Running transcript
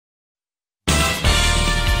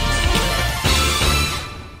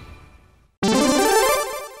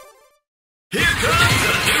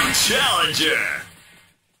saja.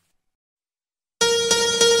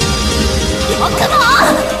 僕も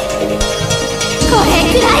これ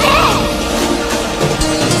くらいで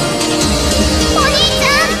お兄ちゃ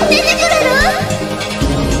ん出てくれる？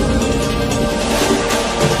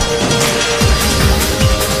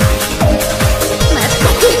まった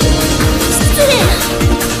く失礼な。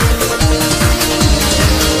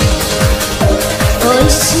おい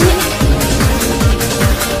しい。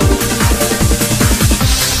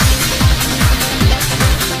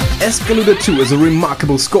Escalade 2 is a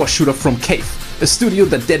remarkable score shooter from Cave, a studio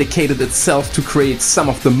that dedicated itself to create some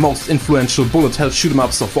of the most influential bullet hell shoot 'em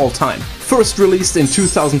ups of all time. First released in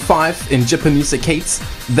 2005 in Japanese arcades,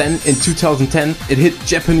 then in 2010 it hit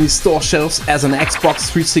Japanese store shelves as an Xbox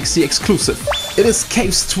 360 exclusive. It is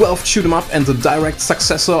Cave's 12th shoot 'em up and the direct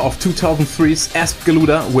successor of 2003's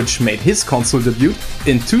Escalade, which made his console debut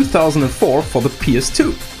in 2004 for the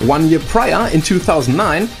PS2. 1 year prior, in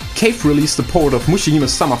 2009, Cave released a port of Mushihime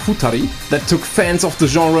Sama Futari that took fans of the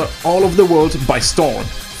genre all over the world by storm,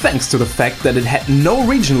 thanks to the fact that it had no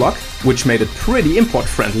region lock, which made it pretty import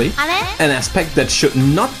friendly, an aspect that should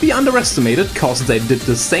not be underestimated cause they did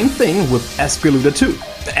the same thing with Escalade 2.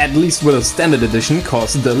 At least with a standard edition,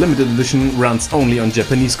 cause the limited edition runs only on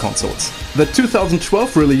Japanese consoles. The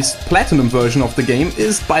 2012 released Platinum version of the game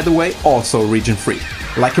is, by the way, also region free.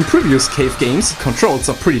 Like in previous Cave games, controls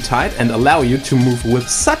are pretty tight and allow you to move with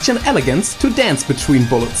such an elegance to dance between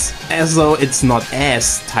bullets. As though it's not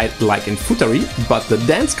as tight like in Futari, but the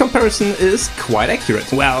dance comparison is quite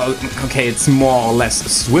accurate. Well, okay, it's more or less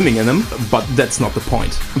swimming in them, but that's not the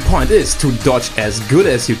point. The point is to dodge as good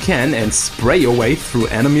as you can and spray your way through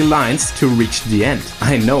enemy lines to reach the end.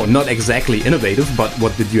 I know, not exactly innovative, but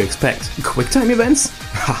what did you expect? QuickTime events?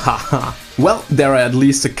 Hahaha. Well, there are at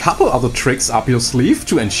least a couple other tricks up your sleeve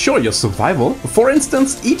to ensure your survival. For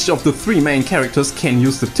instance, each of the 3 main characters can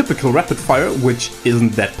use the typical rapid fire, which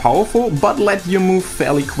isn't that powerful, but let you move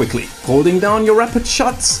fairly quickly. Holding down your rapid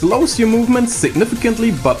shot slows your movement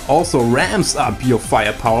significantly, but also ramps up your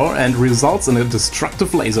firepower and results in a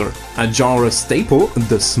destructive laser. A genre staple,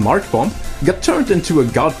 the smart bomb, got turned into a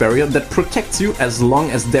guard barrier that protects you as long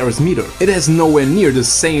as there is meter. It has nowhere near the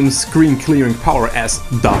same screen clearing power as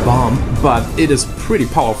the bomb, but it is pretty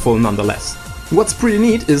powerful nonetheless. What's pretty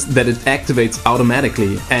neat is that it activates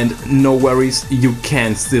automatically, and no worries, you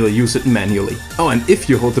can still use it manually. Oh, and if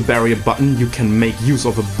you hold the barrier button, you can make use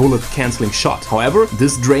of a bullet cancelling shot. However,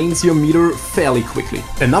 this drains your meter fairly quickly.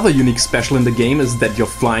 Another unique special in the game is that your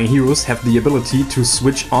flying heroes have the ability to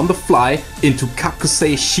switch on the fly into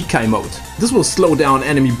Kakusei Shikai mode. This will slow down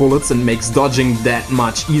enemy bullets and makes dodging that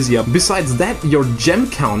much easier. Besides that, your gem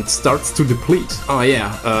count starts to deplete. Oh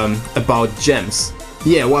yeah, about gems.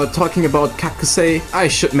 Yeah, while talking about Kakusei, I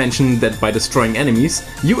should mention that by destroying enemies,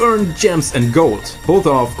 you earn gems and gold. Both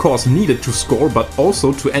are of course needed to score, but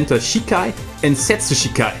also to enter Shikai and Setsu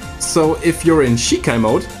Shikai. So if you're in Shikai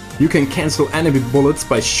mode, you can cancel enemy bullets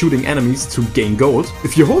by shooting enemies to gain gold.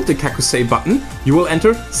 If you hold the Kakusei button, you will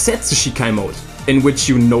enter Setsu Shikai mode, in which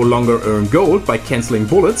you no longer earn gold by cancelling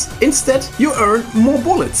bullets, instead you earn more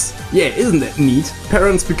bullets. Yeah, isn't that neat?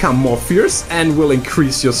 Parents become more fierce and will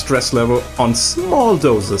increase your stress level on small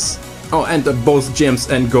doses. Oh, and both gems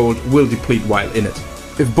and gold will deplete while in it.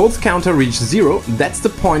 If both counter reach 0, that's the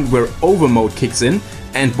point where over mode kicks in,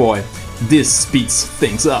 and boy, this speeds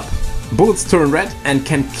things up. Bullets turn red and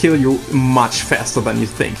can kill you much faster than you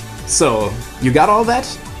think. So, you got all that?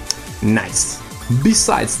 Nice.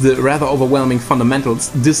 Besides the rather overwhelming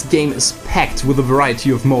fundamentals, this game is packed with a variety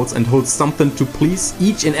of modes and holds something to please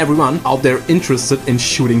each and everyone out there interested in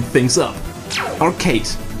shooting things up. Arcade,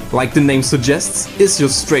 like the name suggests, is your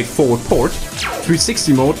straightforward port.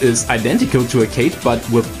 360 mode is identical to arcade but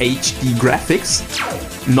with HD graphics.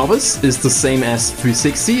 Novice is the same as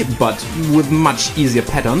 360 but with much easier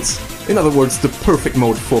patterns. In other words, the perfect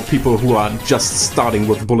mode for people who are just starting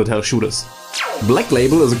with bullet hell shooters. Black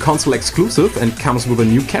Label is a console exclusive and comes with a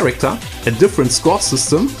new character, a different score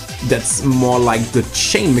system that's more like the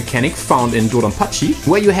chain mechanic found in Dodonpachi,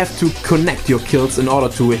 where you have to connect your kills in order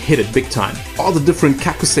to hit it big time. All the different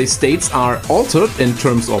Kakusei states are altered in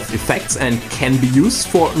terms of effects and can be used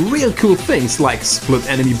for real cool things like split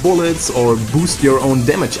enemy bullets or boost your own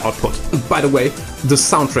damage output. By the way, the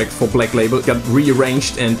soundtrack for Black Label got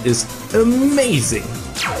rearranged and is amazing.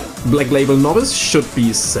 Black Label Novice should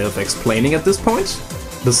be self-explaining at this point.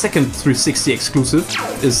 The second 360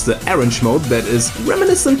 exclusive is the Orange mode that is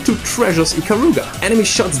reminiscent to Treasure's Ikaruga. Enemy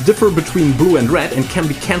shots differ between blue and red and can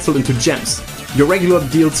be cancelled into gems. Your regular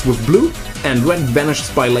deals with blue and red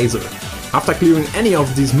vanishes by laser. After clearing any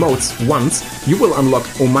of these modes once, you will unlock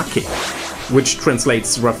Omake. which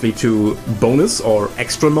translates roughly to bonus or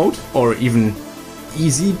extra mode, or even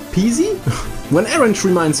easy peasy? When Errant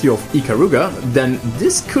reminds you of Ikaruga, then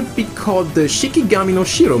this could be called the Shikigami no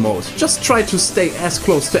Shiro mode. Just try to stay as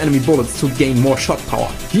close to enemy bullets to gain more shot power.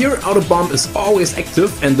 Here, auto bomb is always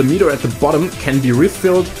active and the meter at the bottom can be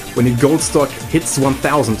refilled when your gold stock hits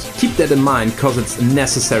 1000. Keep that in mind, cause it's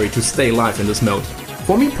necessary to stay alive in this mode.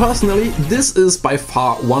 For me personally, this is by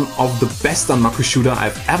far one of the best Danmaku shooter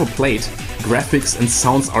I've ever played. Graphics and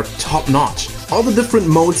sounds are top notch. All the different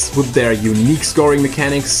modes with their unique scoring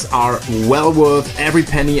mechanics are well worth every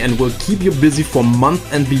penny and will keep you busy for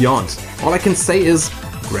months and beyond. All I can say is,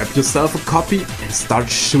 grab yourself a copy and start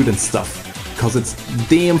shooting stuff, cause it's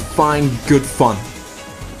damn fine good fun.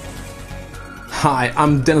 Hi,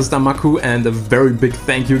 I'm Dennis Danmaku and a very big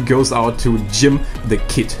thank you goes out to Jim the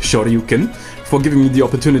KidShoryuken for giving me the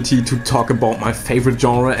opportunity to talk about my favorite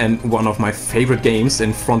genre and one of my favorite games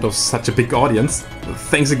in front of such a big audience.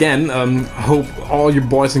 Thanks again, hope all you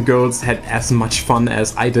boys and girls had as much fun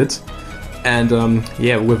as I did. And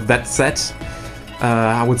yeah, with that said,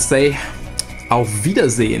 I would say auf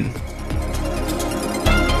Wiedersehen.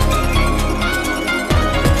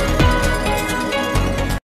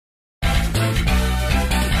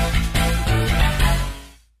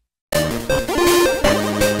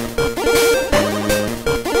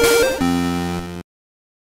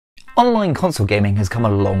 Online console gaming has come a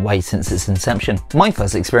long way since its inception. My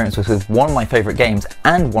first experience was with one of my favourite games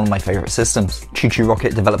and one of my favourite systems. ChuChu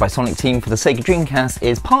Rocket, developed by Sonic Team for the Sega Dreamcast,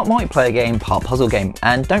 is part multiplayer game, part puzzle game,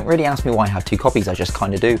 and don't really ask me why I have two copies, I just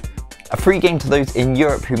kinda do. A free game to those in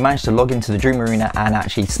Europe who managed to log into the Dream Arena and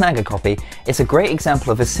actually snag a copy, it's a great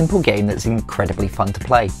example of a simple game that's incredibly fun to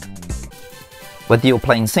play. Whether you're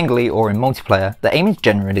playing singly or in multiplayer, the aim is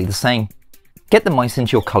generally the same. Get the mice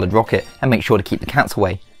into your coloured rocket and make sure to keep the cats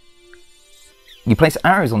away. You place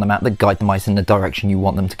arrows on the map that guide the mice in the direction you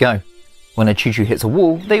want them to go. When a ChuChu hits a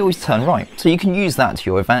wall, they always turn right, so you can use that to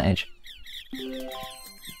your advantage.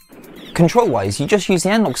 Control-wise, you just use the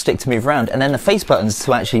analog stick to move around and then the face buttons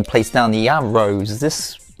to actually place down the arrows.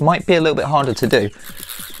 This might be a little bit harder to do.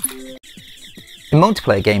 In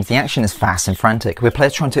multiplayer games, the action is fast and frantic, with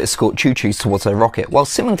players trying to escort ChuChus towards their rocket, while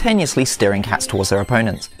simultaneously steering cats towards their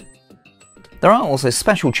opponents. There are also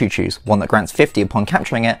special ChuChus, one that grants 50 upon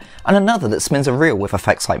capturing it, and another that spins a reel with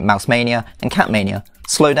effects like Mouse Mania and Cat Mania,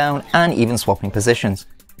 slowdown, and even swapping positions.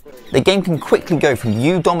 The game can quickly go from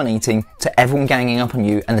you dominating to everyone ganging up on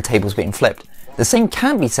you and the tables being flipped. The same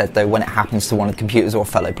can be said though when it happens to one of the computers or a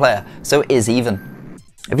fellow player, so it is even.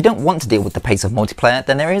 If you don't want to deal with the pace of multiplayer,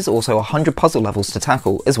 then there is also 100 puzzle levels to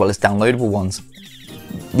tackle, as well as downloadable ones.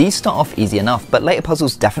 These start off easy enough, but later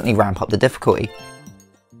puzzles definitely ramp up the difficulty.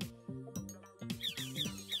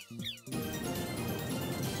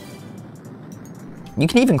 You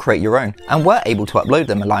can even create your own, and we're able to upload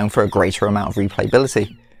them, allowing for a greater amount of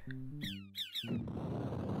replayability.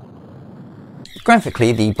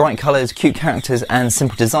 Graphically, the bright colours, cute characters and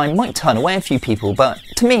simple design might turn away a few people, but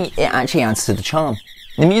to me it actually adds to the charm.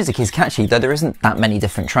 The music is catchy, though there isn't that many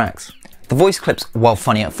different tracks. The voice clips, while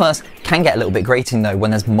funny at first, can get a little bit grating though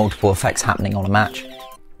when there's multiple effects happening on a match.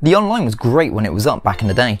 The online was great when it was up back in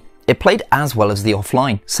the day. It played as well as the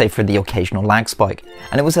offline, save for the occasional lag spike,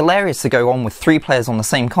 and it was hilarious to go on with 3 players on the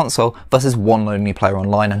same console versus one lonely player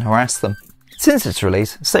online and harass them. Since its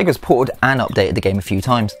release, Sega's ported and updated the game a few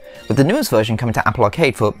times, with the newest version coming to Apple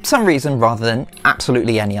Arcade for some reason rather than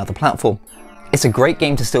absolutely any other platform. It's a great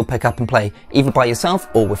game to still pick up and play, either by yourself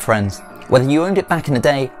or with friends. Whether you owned it back in the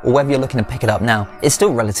day or whether you're looking to pick it up now, it's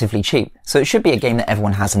still relatively cheap, so it should be a game that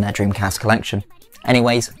everyone has in their Dreamcast collection.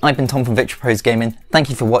 Anyways, I've been Tom from Victory Pros Gaming, thank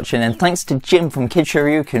you for watching, and thanks to Jim from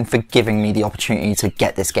KidShoryuken for giving me the opportunity to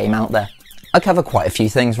get this game out there. I cover quite a few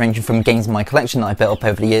things, ranging from games in my collection that I built up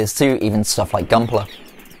over the years to even stuff like Gunpla.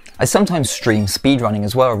 I sometimes stream speedrunning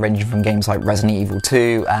as well, ranging from games like Resident Evil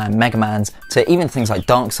 2 and Mega Man's to even things like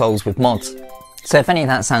Dark Souls with mods. So if any of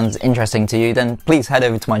that sounds interesting to you, then please head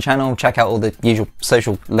over to my channel, check out all the usual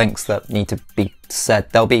social links that need to be said.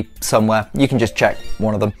 They'll be somewhere, you can just check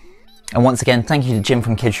one of them. And once again, thank you to Jim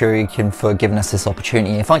from KidShoryuken for giving us this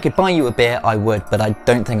opportunity. If I could buy you a beer, I would, but I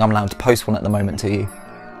don't think I'm allowed to post one at the moment to you.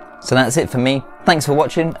 So that's it for me. Thanks for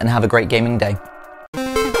watching and have a great gaming day.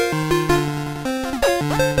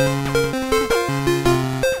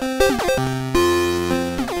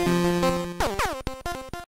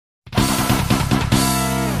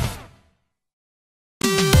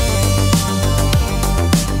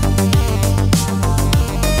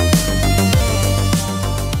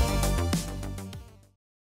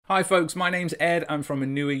 Hi folks, my name's Ed. I'm from a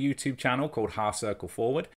newer YouTube channel called Half Circle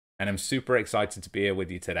Forward, and I'm super excited to be here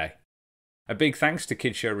with you today. A big thanks to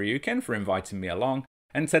KidShoryuken for inviting me along,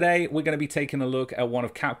 and today we're going to be taking a look at one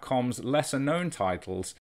of Capcom's lesser known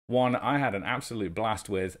titles, one I had an absolute blast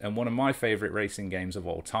with and one of my favourite racing games of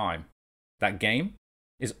all time. That game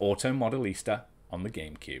is Auto Modelista on the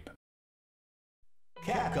GameCube.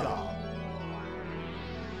 Capcom.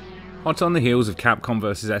 Hot on the heels of Capcom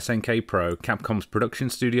vs SNK Pro, Capcom's production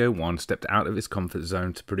studio 1 stepped out of its comfort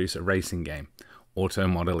zone to produce a racing game, Auto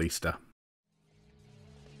Modelista.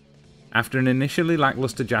 After an initially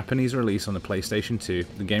lackluster Japanese release on the PlayStation 2,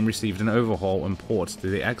 the game received an overhaul and ports to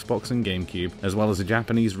the Xbox and GameCube, as well as a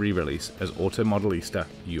Japanese re-release as Auto Modelista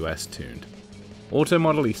US Tuned. Auto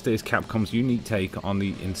Modelista is Capcom's unique take on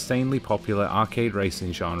the insanely popular arcade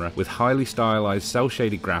racing genre, with highly stylized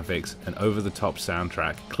cel-shaded graphics and over-the-top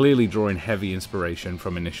soundtrack, clearly drawing heavy inspiration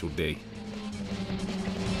from Initial D.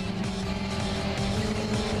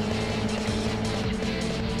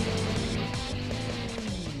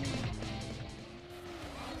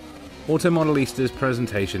 Auto Modelista's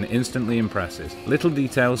presentation instantly impresses. Little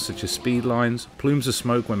details such as speed lines, plumes of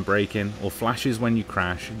smoke when braking, or flashes when you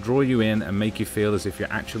crash draw you in and make you feel as if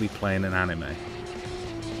you're actually playing an anime.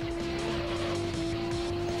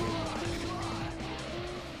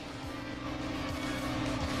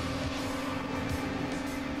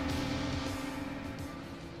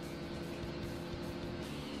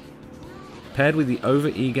 Paired with the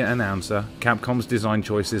over-eager announcer, Capcom's design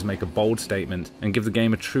choices make a bold statement and give the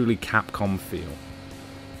game a truly Capcom feel.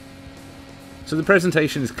 So the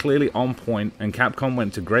presentation is clearly on point, and Capcom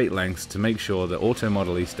went to great lengths to make sure that Auto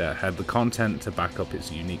Modelista had the content to back up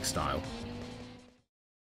its unique style.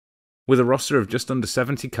 With a roster of just under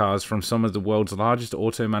 70 cars from some of the world's largest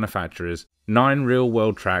auto manufacturers, 9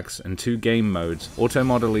 real-world tracks and 2 game modes, Auto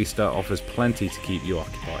Modelista offers plenty to keep you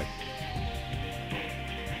occupied.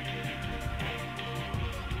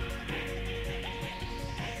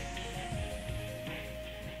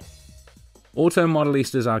 Auto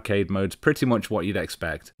Modelista's arcade mode's pretty much what you'd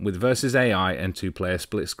expect, with versus AI and 2-player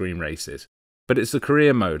split-screen races. But it's the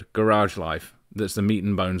career mode, Garage Life, that's the meat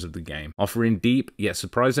and bones of the game, offering deep yet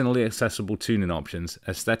surprisingly accessible tuning options,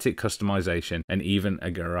 aesthetic customization, and even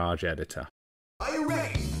a garage editor. Are you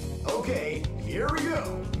ready? Okay, here we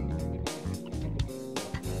go.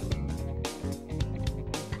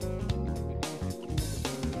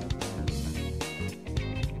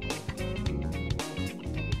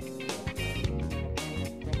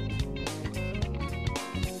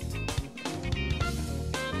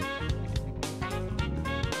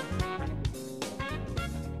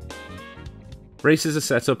 Races are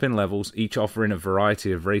set up in levels, each offering a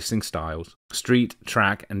variety of racing styles. Street,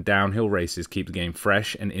 track, and downhill races keep the game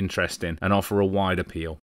fresh and interesting and offer a wide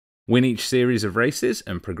appeal. Win each series of races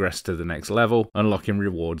and progress to the next level, unlocking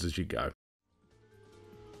rewards as you go.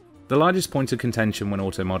 The largest point of contention when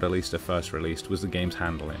Auto Modelista first released was the game's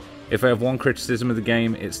handling. If I have one criticism of the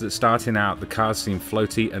game, it's that starting out the cars seem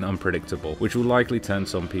floaty and unpredictable, which will likely turn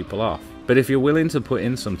some people off. But if you're willing to put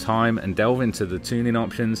in some time and delve into the tuning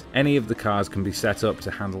options, any of the cars can be set up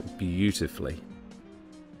to handle beautifully.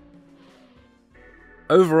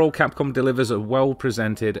 Overall, Capcom delivers a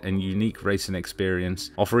well-presented and unique racing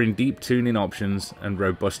experience, offering deep tuning options and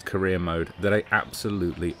robust career mode that I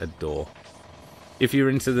absolutely adore. If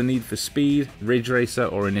you're into the Need for Speed, Ridge Racer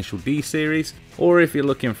or Initial D series, or if you're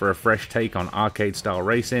looking for a fresh take on arcade-style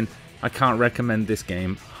racing, I can't recommend this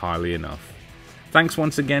game highly enough. Thanks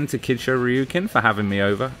once again to KidShoryuken for having me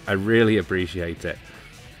over, I really appreciate it.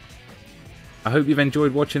 I hope you've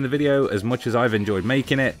enjoyed watching the video as much as I've enjoyed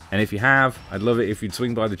making it, and if you have, I'd love it if you'd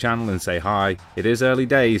swing by the channel and say hi. It is early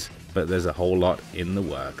days, but there's a whole lot in the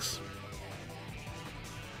works.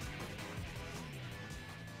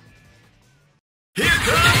 Here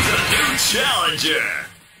comes a new challenger!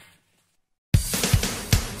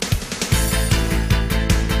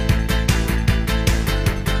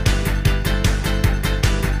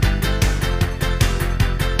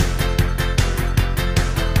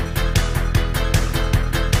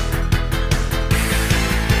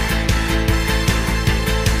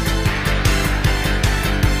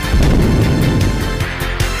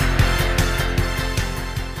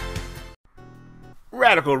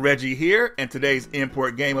 Radical Reggie here, and today's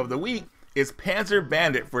import game of the week is Panzer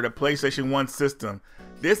Bandit for the PlayStation 1 system.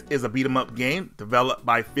 This is a beat-em-up game developed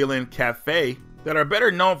by Feelin Cafe that are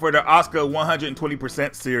better known for the Oscar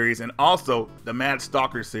 120% series and also the Mad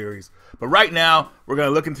Stalker series. But right now, we're going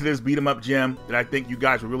to look into this beat-em-up gem that I think you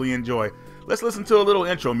guys will really enjoy. Let's listen to a little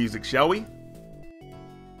intro music, shall we?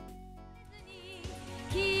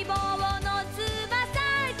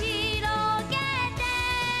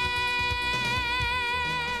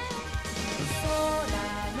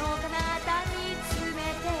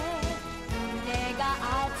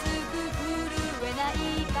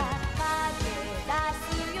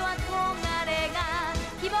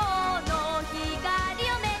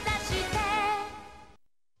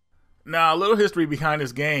 Now, a little history behind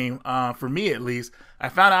this game, for me at least. I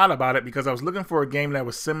found out about it because I was looking for a game that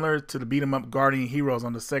was similar to the beat-em-up Guardian Heroes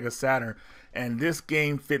on the Sega Saturn, and this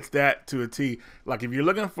game fits that to a T. Like, if you're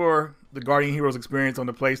looking for the Guardian Heroes experience on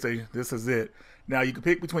the PlayStation, this is it. Now, you can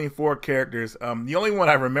pick between 4 characters. The only one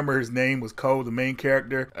I remember his name was Ko, the main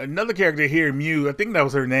character. Another character here, Mew, I think that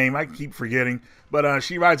was her name. I keep forgetting. But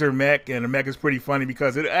she rides her mech, and the mech is pretty funny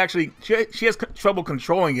because it actually, she has trouble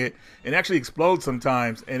controlling it and actually explodes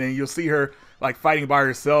sometimes. And then you'll see her like fighting by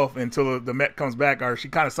herself until the mech comes back, or she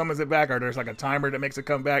kind of summons it back, or there's like a timer that makes it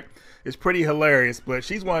come back. It's pretty hilarious, but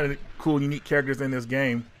she's one of the cool, unique characters in this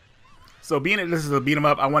game. So being that this is a beat 'em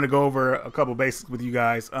up, I want to go over a couple basics with you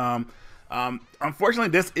guys. Unfortunately,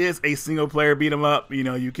 this is a single player beat 'em up. You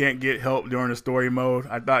know, you can't get help during the story mode.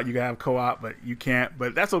 I thought you could have co-op, but you can't.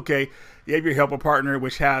 But that's okay. You have your helper partner,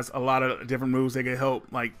 which has a lot of different moves they can help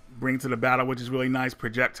like bring to the battle, which is really nice.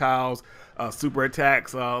 Projectiles, super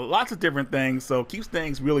attacks, lots of different things. So keeps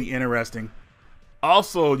things really interesting.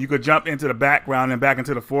 Also, you could jump into the background and back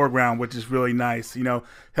into the foreground, which is really nice. You know,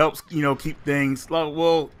 helps, you know, keep things,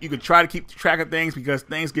 well, you could try to keep track of things because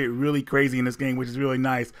things get really crazy in this game, which is really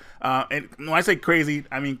nice. And when I say crazy,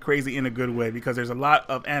 I mean crazy in a good way because there's a lot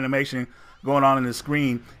of animation going on the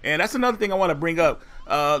screen. And that's another thing I want to bring up.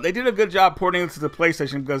 They did a good job porting it to the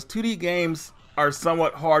PlayStation because 2D games are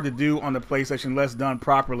somewhat hard to do on the PlayStation unless done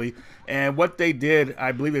properly. And what they did,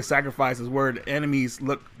 I believe they sacrificed is where the enemies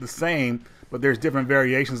look the same, but there's different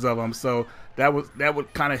variations of them. So that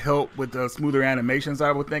would kind of help with the smoother animations,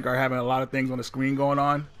 I would think, or having a lot of things on the screen going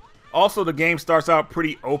on. Also, the game starts out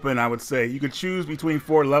pretty open, I would say. You could choose between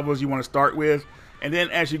 4 levels you want to start with, and then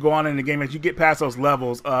as you go on in the game, as you get past those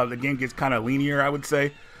levels, the game gets kind of linear, I would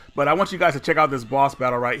say. But I want you guys to check out this boss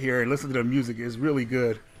battle right here and listen to the music. It's really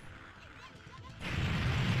good.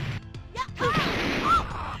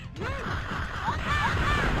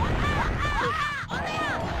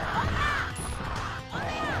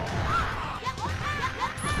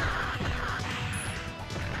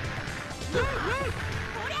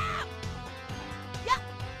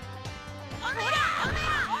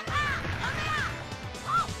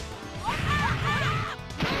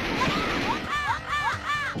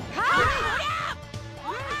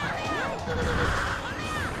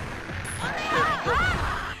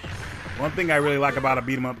 One thing I really like about a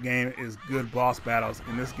beat-em-up game is good boss battles,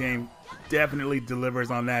 and this game definitely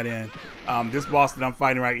delivers on that end. This boss that I'm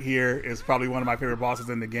fighting right here is probably one of my favorite bosses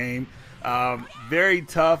in the game. Very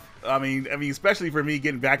tough. I mean, especially for me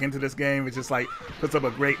getting back into this game, it just like puts up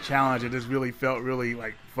a great challenge. It just really felt really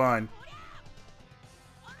like fun.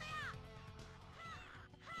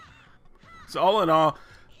 So all in all,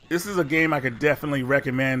 this is a game I could definitely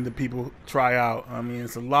recommend that people try out. I mean,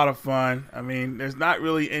 it's a lot of fun. I mean, there's not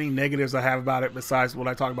really any negatives I have about it besides what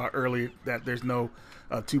I talked about earlier, that there's no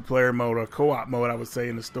 2-player mode or co-op mode, I would say,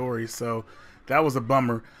 in the story. So that was a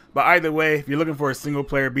bummer. But either way, if you're looking for a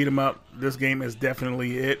single-player beat-em-up, this game is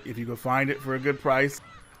definitely it if you can find it for a good price.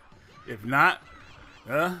 If not,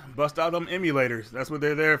 bust out them emulators. That's what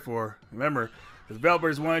they're there for. Remember, the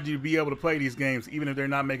developers wanted you to be able to play these games even if they're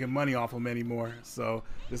not making money off them anymore. So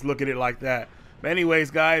just look at it like that. But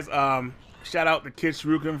anyways, guys, shout out to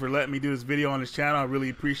KidShoryuken for letting me do this video on his channel. I really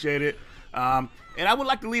appreciate it. And I would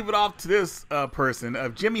like to leave it off to this person.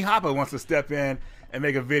 If Jimmy Hoppa wants to step in and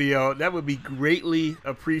make a video, that would be greatly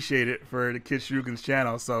appreciated for the KidShoryuken's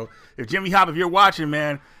channel. So if Jimmy Hoppa, if you're watching,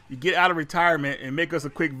 man, you get out of retirement and make us a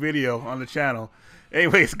quick video on the channel.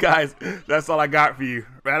 Anyways, guys, that's all I got for you.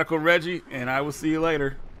 Radical Reggie, and I will see you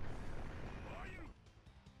later.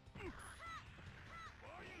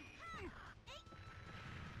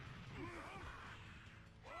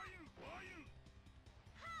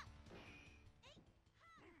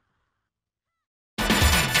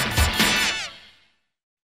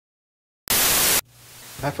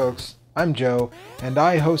 Hi folks, I'm Joe, and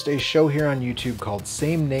I host a show here on YouTube called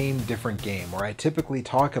Same Name, Different Game, where I typically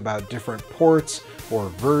talk about different ports or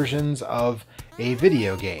versions of a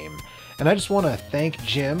video game. And I just want to thank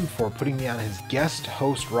Jim for putting me on his guest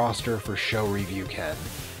host roster for KidShoryuken.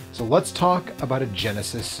 So let's talk about a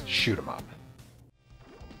Genesis shoot 'em up.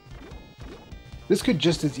 This could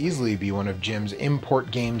just as easily be one of Jim's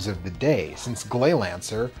import games of the day, since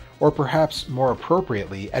Glaylancer, or perhaps more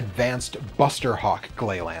appropriately, Advanced Busterhawk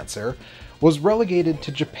Glaylancer, was relegated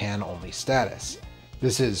to Japan-only status.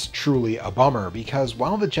 This is truly a bummer, because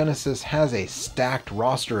while the Genesis has a stacked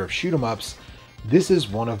roster of shoot-em-ups, this is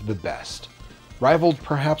one of the best. Rivaled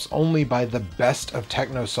perhaps only by the best of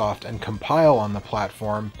Technosoft and Compile on the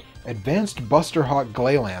platform, Advanced Busterhawk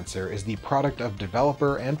Glaylancer is the product of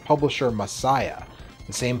developer and publisher Messiah,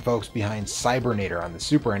 the same folks behind Cybernator on the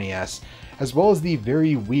Super NES, as well as the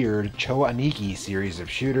very weird Cho Aniki series of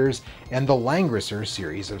shooters and the Langrisser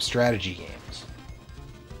series of strategy games.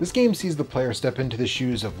 This game sees the player step into the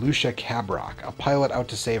shoes of Lucia Cabrock, a pilot out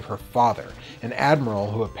to save her father, an admiral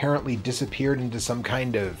who apparently disappeared into some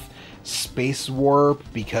kind of space warp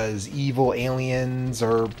because evil aliens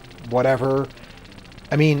or whatever.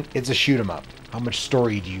 I mean, it's a shoot 'em up. How much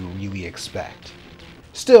story do you really expect?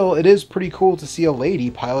 Still, it is pretty cool to see a lady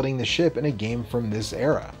piloting the ship in a game from this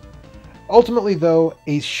era. Ultimately though,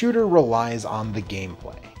 a shooter relies on the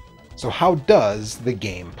gameplay. So how does the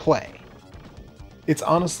game play? It's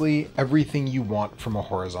honestly everything you want from a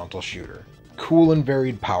horizontal shooter. Cool and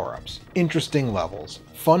varied power-ups, interesting levels,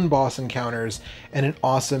 fun boss encounters, and an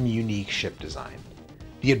awesome, unique ship design.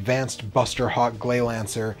 The advanced Buster Hawk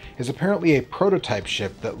Glaylancer is apparently a prototype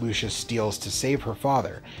ship that Lucia steals to save her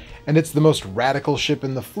father, and it's the most radical ship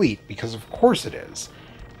in the fleet because of course it is.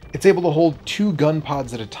 It's able to hold 2 gun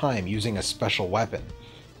pods at a time using a special weapon.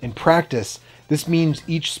 In practice, this means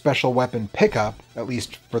each special weapon pickup, at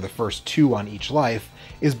least for the first 2 on each life,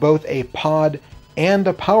 is both a pod and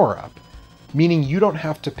a power-up, meaning you don't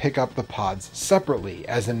have to pick up the pods separately,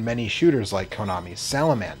 as in many shooters like Konami's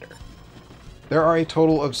Salamander. There are a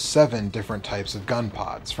total of 7 different types of gun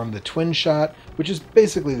pods, from the twin shot, which is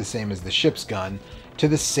basically the same as the ship's gun, to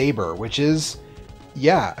the saber, which is,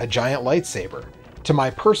 yeah, a giant lightsaber, to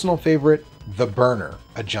my personal favorite, the burner,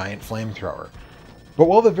 a giant flamethrower. But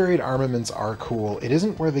while the varied armaments are cool, it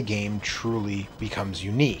isn't where the game truly becomes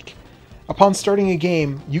unique. Upon starting a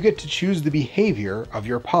game, you get to choose the behavior of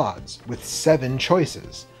your pods, with 7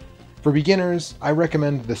 choices. For beginners, I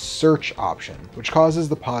recommend the search option, which causes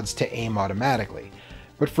the pods to aim automatically.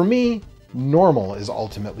 But for me, normal is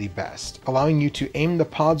ultimately best, allowing you to aim the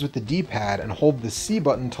pods with the D-pad and hold the C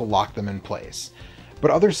button to lock them in place. But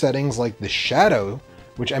other settings like the shadow,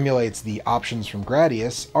 which emulates the options from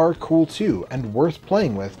Gradius, are cool too, and worth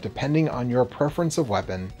playing with depending on your preference of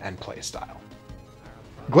weapon and playstyle.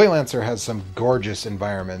 Glaylancer has some gorgeous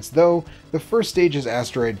environments, though the first stage's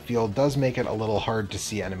asteroid field does make it a little hard to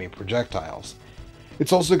see enemy projectiles.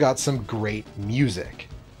 It's also got some great music.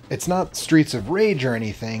 It's not Streets of Rage or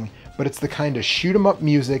anything, but it's the kind of shoot 'em up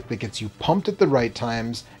music that gets you pumped at the right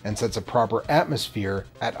times and sets a proper atmosphere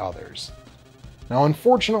at others. Now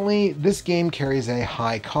unfortunately, this game carries a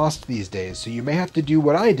high cost these days, so you may have to do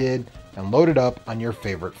what I did and load it up on your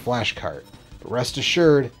favorite flash cart. But rest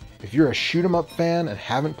assured, if you're a shoot 'em up fan and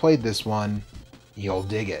haven't played this one, you'll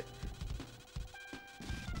dig it.